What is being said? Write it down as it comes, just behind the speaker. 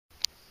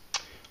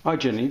Hi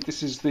Jenny,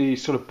 this is the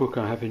sort of book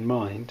I have in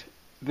mind.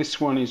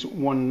 This one is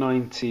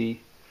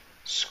 190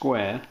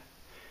 square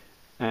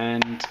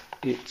and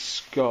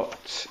it's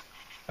got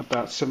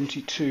about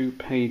 72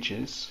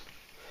 pages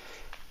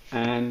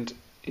and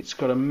it's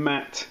got a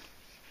matte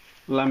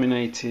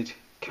laminated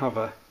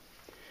cover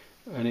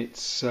and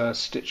it's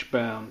stitch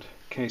bound,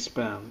 case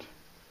bound.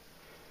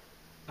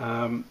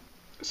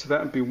 So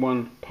that would be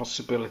one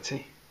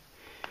possibility.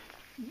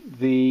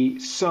 The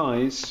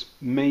size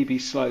may be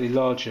slightly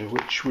larger,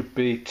 which would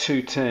be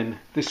 210.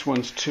 This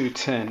one's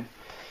 210.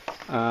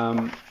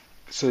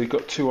 So you've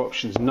got two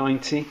options,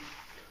 90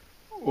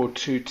 or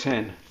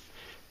 210.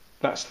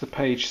 That's the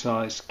page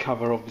size.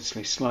 Cover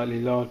obviously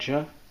slightly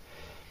larger.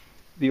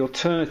 The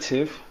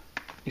alternative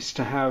is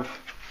to have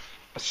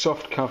a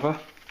soft cover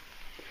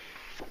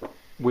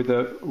with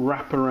a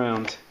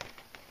wraparound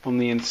on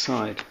the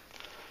inside,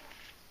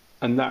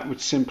 and that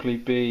would simply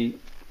be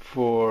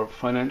for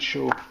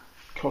financial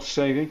cost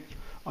saving.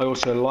 I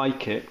also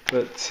like it,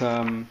 but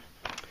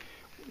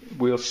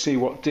we'll see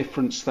what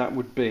difference that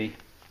would be.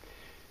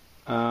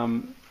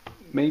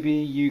 Maybe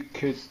you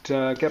could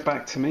get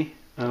back to me,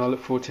 and I look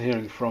forward to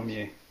hearing from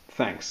you.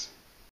 Thanks.